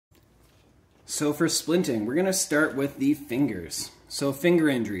So for splinting, we're gonna start with the fingers. So finger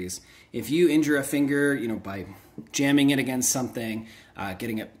injuries. If you injure a finger, by jamming it against something,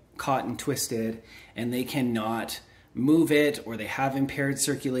 getting it caught and twisted, and they cannot move it, or they have impaired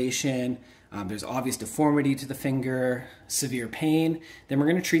circulation, there's obvious deformity to the finger, severe pain, then we're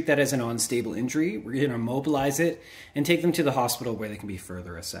gonna treat that as an unstable injury. We're gonna immobilize it and take them to the hospital where they can be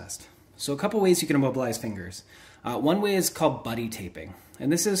further assessed. So a couple ways you can immobilize fingers. One way is called buddy taping.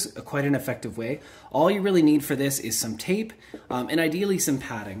 And this is quite an effective way. All you really need for this is some tape and ideally some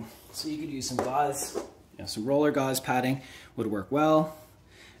padding. So you could use some gauze, some roller gauze padding would work well.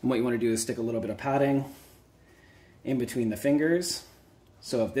 And what you want to do is stick a little bit of padding in between the fingers.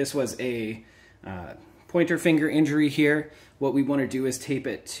 So if this was a pointer finger injury here, what we want to do is tape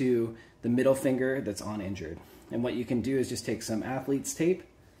it to the middle finger that's uninjured. And what you can do is just take some athlete's tape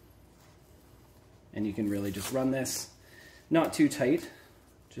and you can really just run this, not too tight,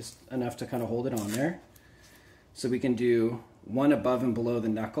 just enough to kind of hold it on there. So we can do one above and below the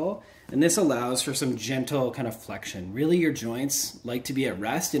knuckle, and this allows for some gentle kind of flexion. Really, your joints like to be at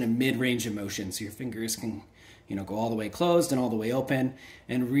rest in a mid-range of motion, so your fingers can go all the way closed and all the way open,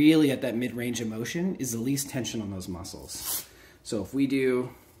 and really at that mid-range of motion is the least tension on those muscles. So if we do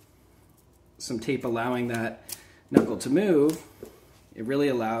some tape allowing that knuckle to move, it really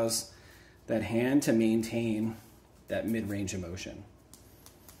allows that hand to maintain that mid-range of motion.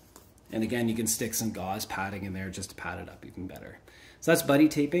 And again, you can stick some gauze padding in there just to pad it up even better. So that's buddy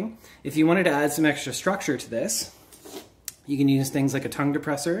taping. If you wanted to add some extra structure to this, you can use things like a tongue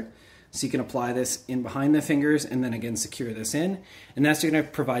depressor. So you can apply this in behind the fingers and then again secure this in. And that's going to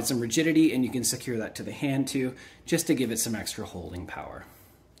provide some rigidity, and you can secure that to the hand too, just to give it some extra holding power.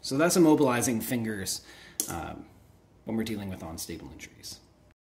 So that's immobilizing fingers when we're dealing with unstable injuries.